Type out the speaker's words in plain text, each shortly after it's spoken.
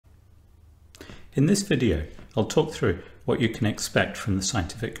In this video, I'll talk through what you can expect from the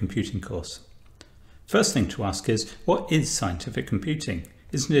scientific computing course. First thing to ask is, what is scientific computing?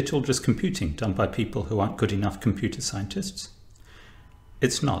 Isn't it all just computing done by people who aren't good enough computer scientists?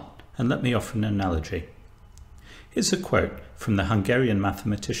 It's not, and let me offer an analogy. Here's a quote from the Hungarian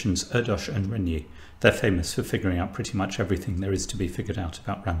mathematicians Erdős and Rényi. They're famous for figuring out pretty much everything there is to be figured out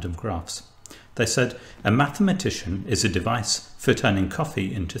about random graphs. They said, "A mathematician is a device for turning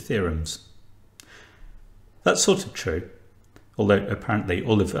coffee into theorems." That's sort of true, although apparently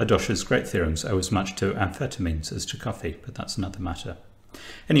all of Erdős's great theorems owe as much to amphetamines as to coffee, but that's another matter.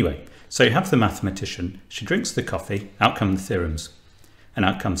 Anyway, so you have the mathematician, she drinks the coffee, out come the theorems, and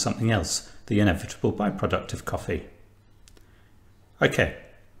out comes something else, the inevitable byproduct of coffee. Okay,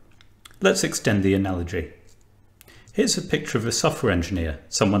 let's extend the analogy. Here's a picture of a software engineer,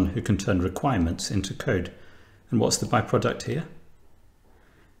 someone who can turn requirements into code. And what's the byproduct here?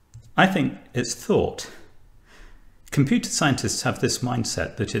 I think it's thought. Computer scientists have this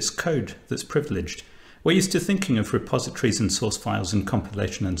mindset that it's code that's privileged. We're used to thinking of repositories and source files and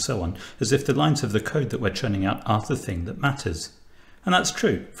compilation and so on as if the lines of the code that we're churning out are the thing that matters. And that's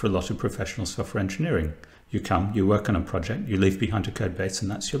true for a lot of professional software engineering. You come, you work on a project, you leave behind a code base,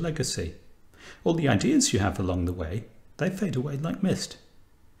 and that's your legacy. All the ideas you have along the way, they fade away like mist.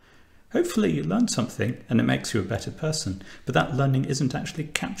 Hopefully you learn something and it makes you a better person, but that learning isn't actually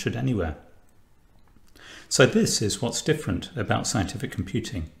captured anywhere. So this is what's different about scientific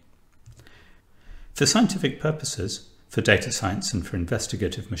computing. For scientific purposes, for data science and for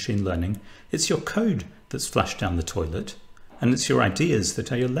investigative machine learning, it's your code that's flushed down the toilet, and it's your ideas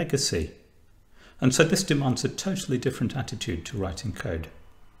that are your legacy. And so this demands a totally different attitude to writing code.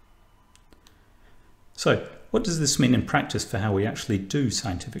 So, what does this mean in practice for how we actually do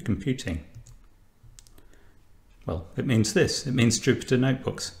scientific computing? Well, it means this. It means Jupyter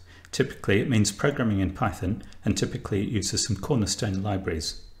notebooks. Typically, it means programming in Python, and typically it uses some cornerstone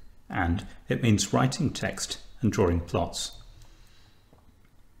libraries. And it means writing text and drawing plots.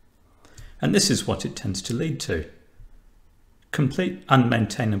 And this is what it tends to lead to. Complete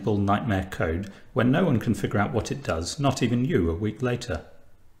unmaintainable nightmare code where no one can figure out what it does, not even you a week later.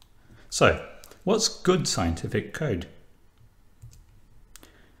 So, what's good scientific code?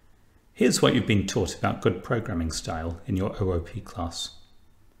 Here's what you've been taught about good programming style in your OOP class.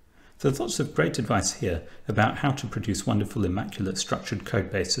 There's lots of great advice here about how to produce wonderful, immaculate structured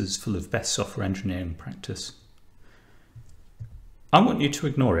code bases full of best software engineering practice. I want you to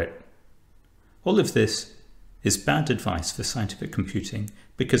ignore it. All of this is bad advice for scientific computing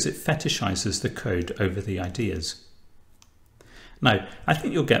because it fetishizes the code over the ideas. Now, I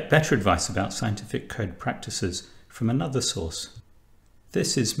think you'll get better advice about scientific code practices from another source.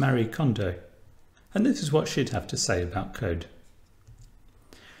 This is Marie Kondo, and this is what she'd have to say about code.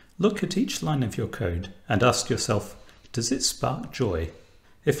 Look at each line of your code and ask yourself, does it spark joy?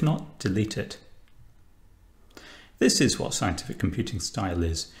 If not, delete it. This is what scientific computing style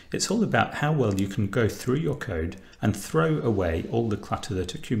is. It's all about how well you can go through your code and throw away all the clutter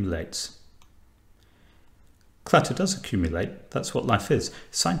that accumulates. Clutter does accumulate, that's what life is.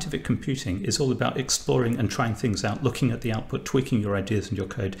 Scientific computing is all about exploring and trying things out, looking at the output, tweaking your ideas and your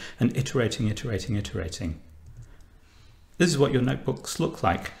code, and iterating. This is what your notebooks look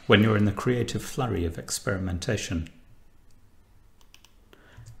like when you're in the creative flurry of experimentation.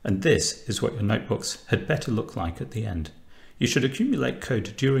 And this is what your notebooks had better look like at the end. You should accumulate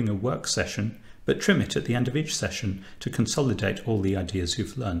code during a work session, but trim it at the end of each session to consolidate all the ideas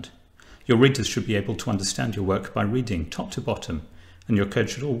you've learned. Your readers should be able to understand your work by reading top to bottom, and your code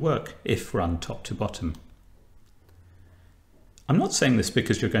should all work if run top to bottom. I'm not saying this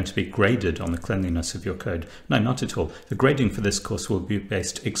because you're going to be graded on the cleanliness of your code. No, not at all. The grading for this course will be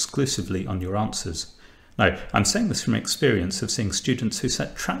based exclusively on your answers. No, I'm saying this from experience of seeing students who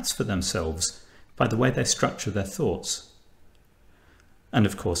set traps for themselves by the way they structure their thoughts. And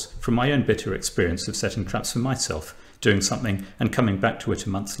of course, from my own bitter experience of setting traps for myself, doing something and coming back to it a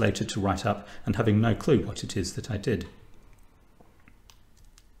month later to write up and having no clue what it is that I did.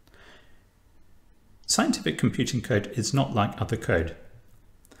 Scientific computing code is not like other code.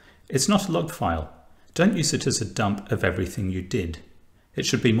 It's not a log file. Don't use it as a dump of everything you did. It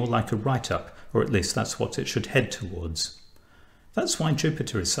should be more like a write-up, or at least that's what it should head towards. That's why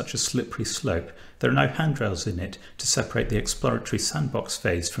Jupyter is such a slippery slope. There are no handrails in it to separate the exploratory sandbox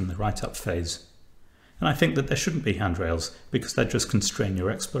phase from the write-up phase. And I think that there shouldn't be handrails because they just constrain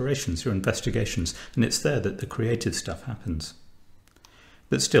your explorations, your investigations, and it's there that the creative stuff happens.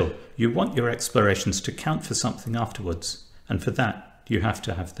 But still, you want your explorations to count for something afterwards, and for that you have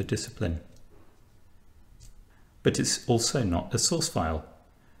to have the discipline. But it's also not a source file.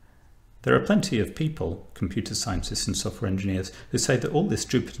 There are plenty of people, computer scientists and software engineers, who say that all this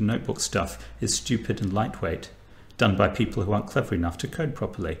Jupyter Notebook stuff is stupid and lightweight, done by people who aren't clever enough to code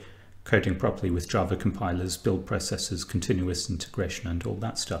properly, coding properly with Java compilers, build processors, continuous integration and all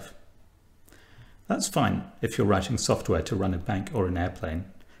that stuff. That's fine if you're writing software to run a bank or an airplane,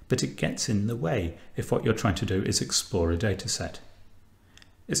 but it gets in the way if what you're trying to do is explore a dataset.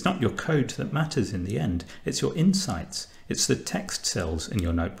 It's not your code that matters in the end, it's your insights. It's the text cells in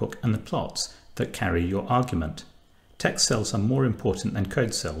your notebook and the plots that carry your argument. Text cells are more important than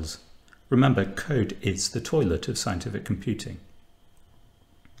code cells. Remember, code is the toilet of scientific computing.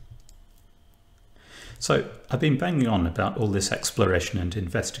 So I've been banging on about all this exploration and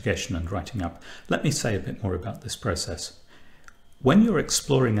investigation and writing up. Let me say a bit more about this process. When you're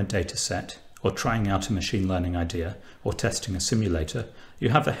exploring a data set, or trying out a machine learning idea, or testing a simulator, you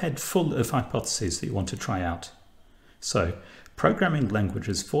have a head full of hypotheses that you want to try out. So, programming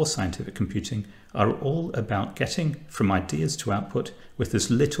languages for scientific computing are all about getting from ideas to output with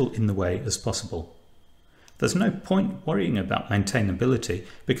as little in the way as possible. There's no point worrying about maintainability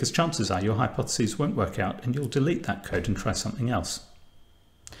because chances are your hypotheses won't work out and you'll delete that code and try something else.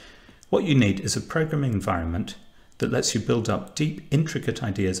 What you need is a programming environment that lets you build up deep, intricate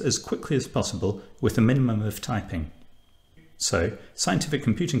ideas as quickly as possible with a minimum of typing. So, scientific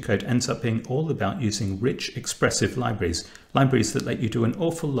computing code ends up being all about using rich, expressive libraries that let you do an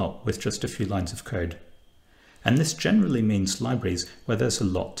awful lot with just a few lines of code. And this generally means libraries where there's a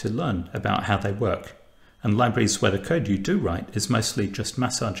lot to learn about how they work, and libraries where the code you do write is mostly just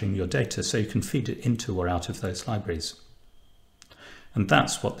massaging your data so you can feed it into or out of those libraries. And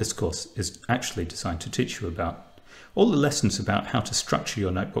that's what this course is actually designed to teach you about. All the lessons about how to structure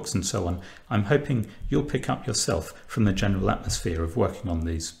your notebooks and so on, I'm hoping you'll pick up yourself from the general atmosphere of working on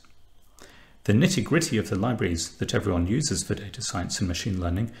these. The nitty-gritty of the libraries that everyone uses for data science and machine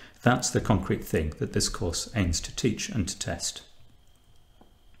learning, that's the concrete thing that this course aims to teach and to test.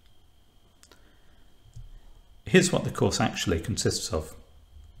 Here's what the course actually consists of.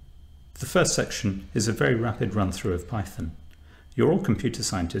 The first section is a very rapid run-through of Python. You're all computer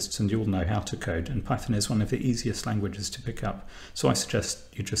scientists and you all know how to code, and Python is one of the easiest languages to pick up, so I suggest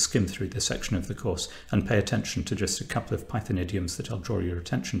you just skim through this section of the course and pay attention to just a couple of Python idioms that I'll draw your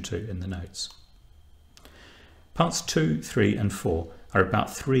attention to in the notes. Parts 2, 3 and 4 are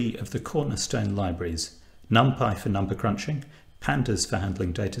about 3 of the cornerstone libraries: NumPy for number crunching, Pandas for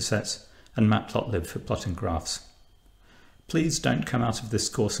handling datasets, and Matplotlib for plotting graphs. Please don't come out of this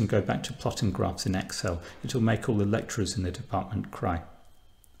course and go back to plotting graphs in Excel. It'll make all the lecturers in the department cry.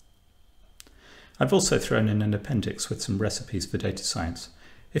 I've also thrown in an appendix with some recipes for data science.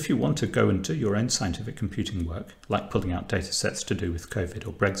 If you want to go and do your own scientific computing work, like pulling out datasets to do with COVID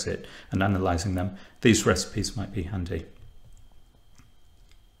or Brexit and analysing them, these recipes might be handy.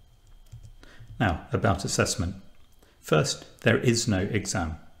 Now, about assessment. First, there is no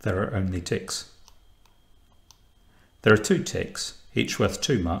exam. There are only ticks. There are 2 ticks, each worth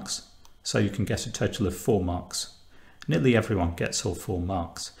 2 marks, so you can get a total of 4 marks. Nearly everyone gets all 4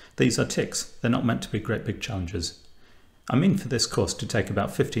 marks. These are ticks, they're not meant to be great big challenges. I mean for this course to take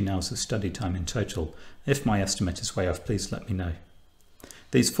about 15 hours of study time in total. If my estimate is way off, please let me know.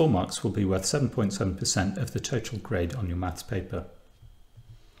 These 4 marks will be worth 7.7% of the total grade on your maths paper.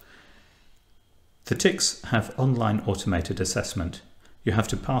 The ticks have online automated assessment. You have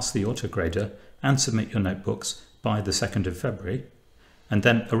to pass the autograder and submit your notebooks by the 2nd of February, and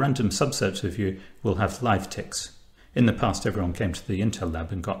then a random subset of you will have live ticks. In the past, everyone came to the Intel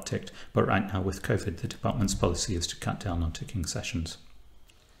lab and got ticked, but right now with COVID, the department's policy is to cut down on ticking sessions.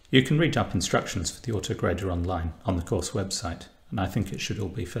 You can read up instructions for the autograder online on the course website, and I think it should all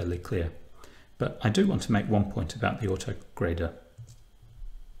be fairly clear. But I do want to make one point about the autograder.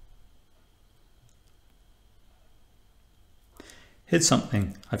 Here's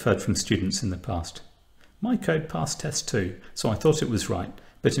something I've heard from students in the past. My code passed test 2, so I thought it was right,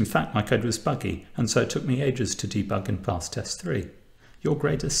 but in fact my code was buggy, and so it took me ages to debug and pass test 3. Your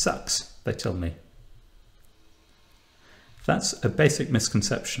grader sucks, they tell me. That's a basic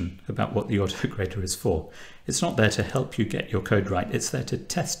misconception about what the autograder is for. It's not there to help you get your code right, it's there to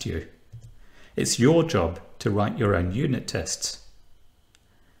test you. It's your job to write your own unit tests.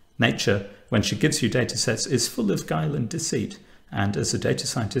 Nature, when she gives you datasets, is full of guile and deceit. And as a data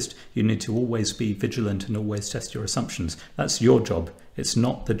scientist, you need to always be vigilant and always test your assumptions. That's your job. It's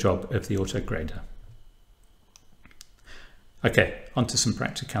not the job of the autograder. Okay, on to some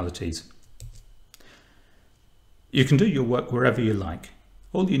practicalities. You can do your work wherever you like.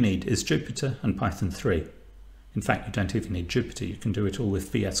 All you need is Jupyter and Python 3. In fact, you don't even need Jupyter. You can do it all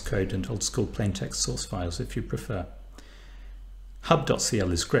with VS Code and old school plain text source files if you prefer.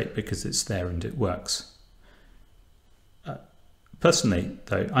 Hub.cl is great because it's there and it works. Personally,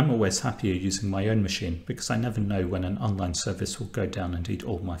 though, I'm always happier using my own machine because I never know when an online service will go down and eat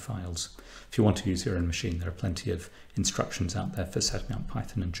all my files. If you want to use your own machine, there are plenty of instructions out there for setting up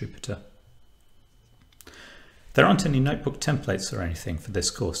Python and Jupyter. There aren't any notebook templates or anything for this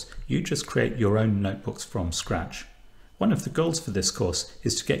course. You just create your own notebooks from scratch. One of the goals for this course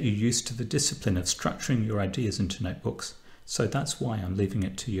is to get you used to the discipline of structuring your ideas into notebooks, so that's why I'm leaving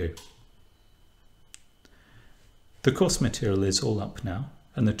it to you. The course material is all up now,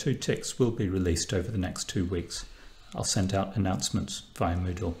 and the 2 ticks will be released over the next 2 weeks. I'll send out announcements via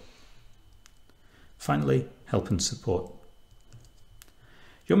Moodle. Finally, help and support.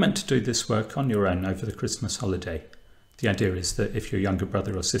 You're meant to do this work on your own over the Christmas holiday. The idea is that if your younger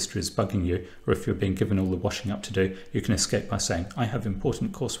brother or sister is bugging you, or if you're being given all the washing up to do, you can escape by saying, "I have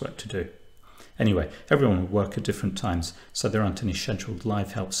important coursework to do." Anyway, everyone will work at different times, so there aren't any scheduled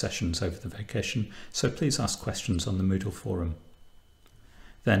live help sessions over the vacation, so please ask questions on the Moodle forum.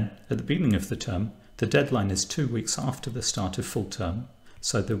 Then, at the beginning of the term, the deadline is 2 weeks after the start of full term,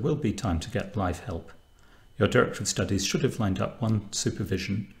 so there will be time to get live help. Your Director of Studies should have lined up one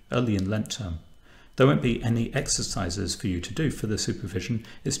supervision early in Lent term. There won't be any exercises for you to do for the supervision,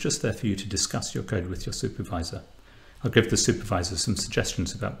 it's just there for you to discuss your code with your supervisor. I'll give the supervisor some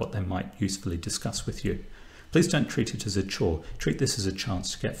suggestions about what they might usefully discuss with you. Please don't treat it as a chore, treat this as a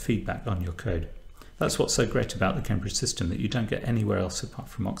chance to get feedback on your code. That's what's so great about the Cambridge system, that you don't get anywhere else apart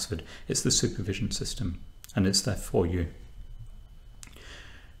from Oxford. It's the supervision system, and it's there for you.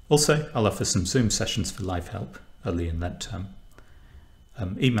 Also, I'll offer some Zoom sessions for live help early in Lent term.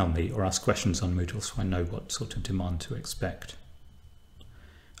 Email me or ask questions on Moodle so I know what sort of demand to expect.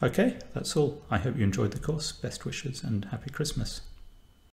 Okay, that's all. I hope you enjoyed the course. Best wishes and Happy Christmas.